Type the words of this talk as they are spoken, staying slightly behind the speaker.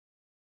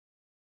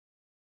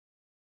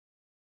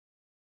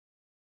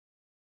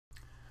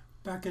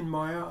Back in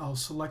Maya, I'll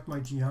select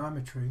my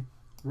geometry,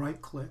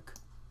 right-click,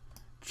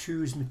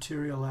 choose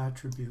Material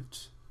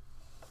Attributes.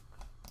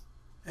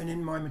 And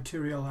in my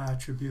Material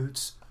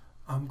Attributes,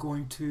 I'm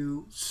going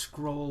to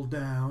scroll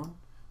down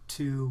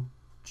to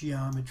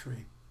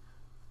Geometry.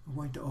 I'm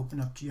going to open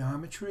up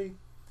Geometry,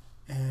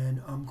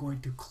 and I'm going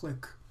to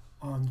click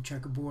on the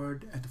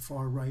checkerboard at the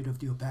far right of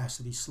the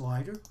opacity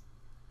slider,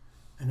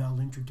 and I'll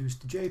introduce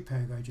the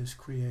JPEG I just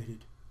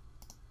created.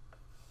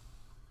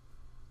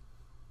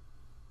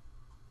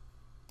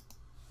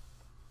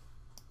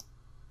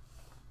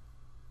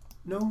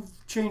 No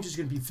change is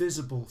going to be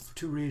visible for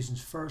two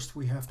reasons. First,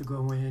 we have to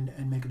go in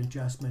and make an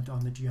adjustment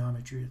on the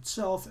geometry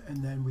itself,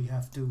 and then we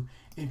have to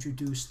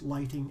introduce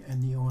lighting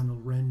and the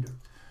Arnold render.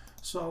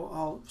 So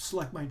I'll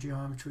select my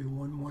geometry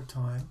one more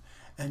time,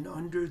 and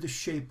under the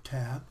Shape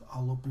tab,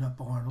 I'll open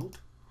up Arnold,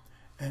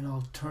 and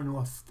I'll turn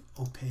off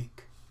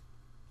Opaque.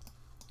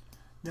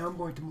 Now I'm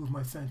going to move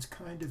my fence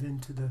kind of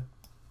into the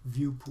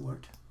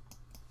viewport.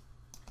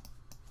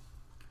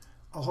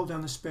 I'll hold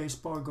down the space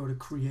bar, go to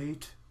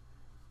Create,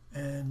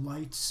 and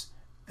Lights,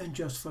 and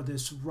just for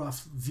this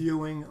rough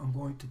viewing, I'm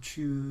going to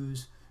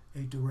choose a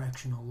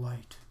directional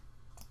light.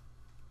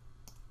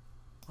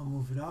 I'll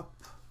move it up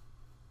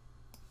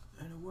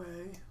and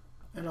away,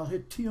 and I'll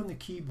hit T on the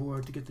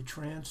keyboard to get the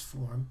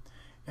transform,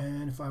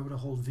 and if I were to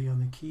hold V on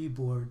the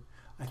keyboard,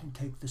 I can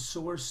take the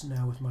source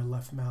now with my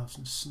left mouse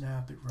and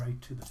snap it right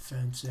to the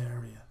fence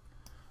area.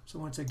 So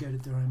once I get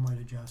it there, I might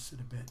adjust it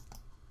a bit.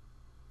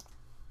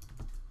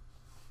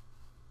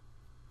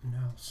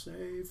 Now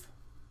save.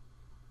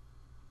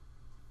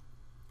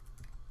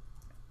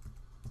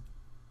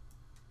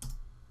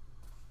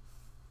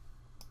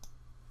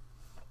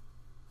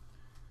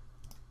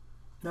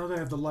 Now that I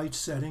have the light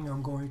setting,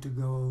 I'm going to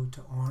go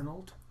to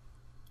Arnold,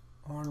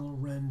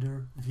 Arnold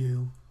Render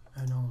View,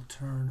 and I'll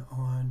turn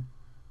on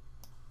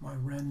my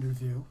render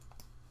view.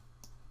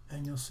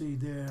 And you'll see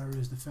there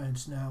is the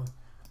fence. Now,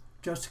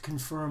 just to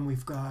confirm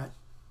we've got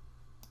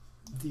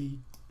the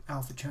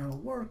alpha channel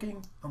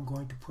working, I'm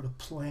going to put a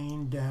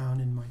plane down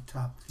in my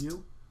top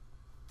view.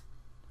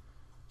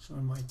 So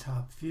in my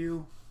top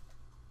view,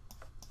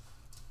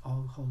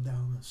 I'll hold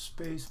down the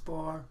space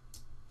bar,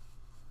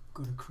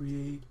 go to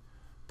Create,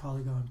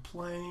 Polygon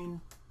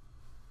Plane.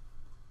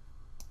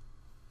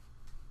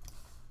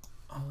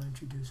 I'll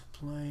introduce a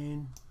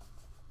plane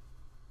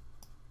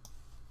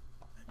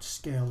and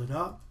scale it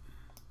up.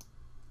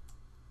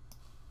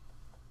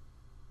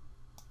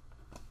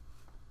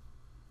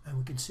 And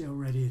we can see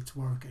already it's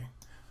working.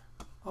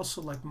 I'll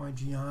select my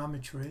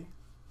geometry.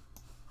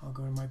 I'll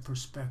go to my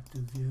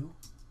perspective view.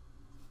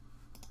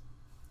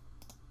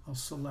 I'll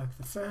select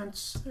the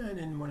fence, and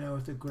in my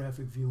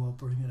orthographic view, I'll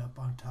bring it up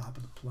on top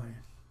of the plane.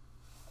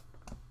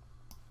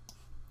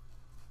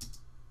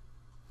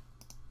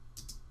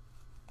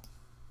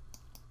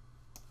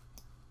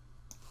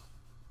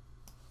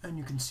 And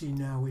you can see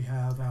now we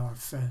have our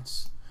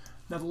fence.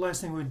 Now the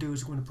last thing we're going to do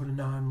is we're going to put a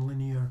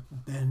non-linear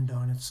bend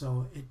on it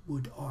so it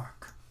would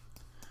arc.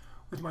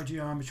 With my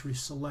geometry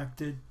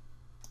selected,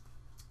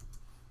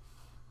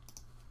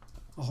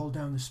 I'll hold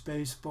down the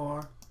space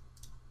bar,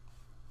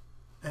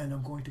 and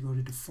I'm going to go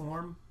to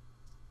Deform,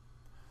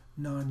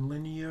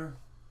 Non-Linear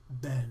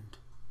Bend.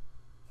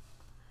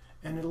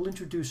 And it'll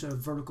introduce a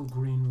vertical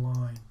green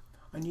line.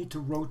 I need to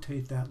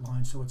rotate that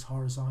line so it's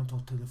horizontal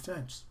to the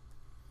fence.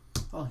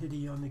 I'll hit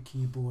E on the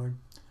keyboard,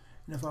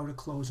 and if I were to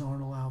close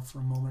Arnold out for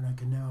a moment, I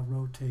can now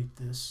rotate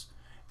this,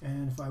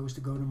 and if I was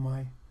to go to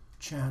my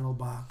channel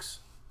box,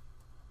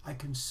 I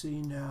can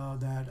see now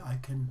that I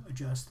can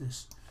adjust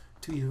this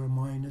to either a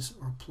minus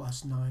or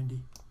plus 90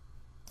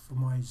 for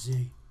my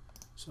Z.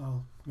 So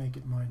I'll make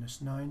it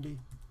minus 90,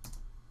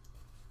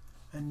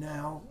 and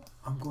now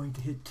I'm going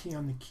to hit T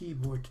on the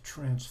keyboard to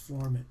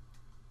transform it.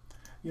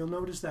 You'll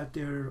notice that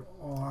there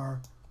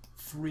are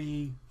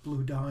 3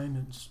 blue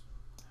diamonds.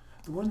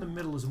 The one in the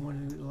middle is the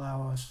one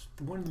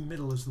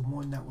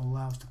that will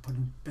allow us to put a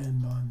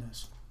bend on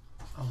this.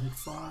 I'll hit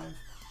 5,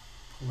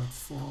 pull it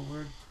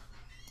forward.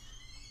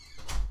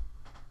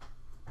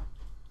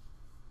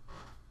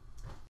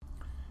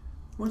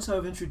 Once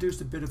I've introduced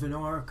a bit of an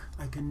arc,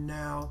 I can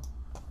now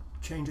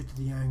change it to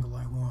the angle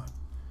I want.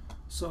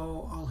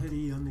 So I'll hit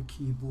E on the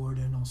keyboard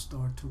and I'll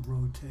start to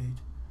rotate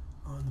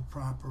on the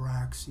proper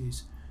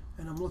axes.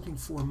 And I'm looking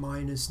for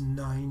minus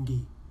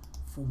 90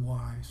 for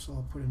Y. So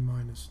I'll put in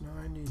minus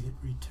 90, hit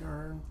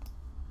return.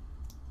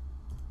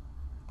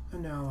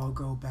 And now I'll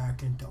go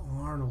back into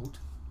Arnold.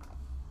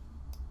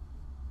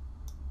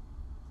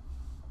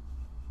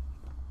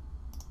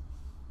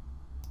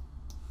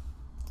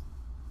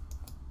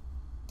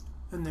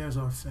 And there's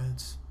our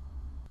fence.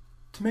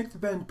 To make the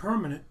bend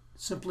permanent,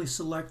 simply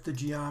select the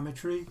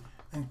geometry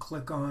and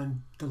click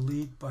on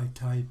Delete by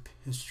Type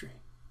History.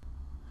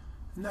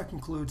 And that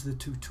concludes the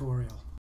tutorial.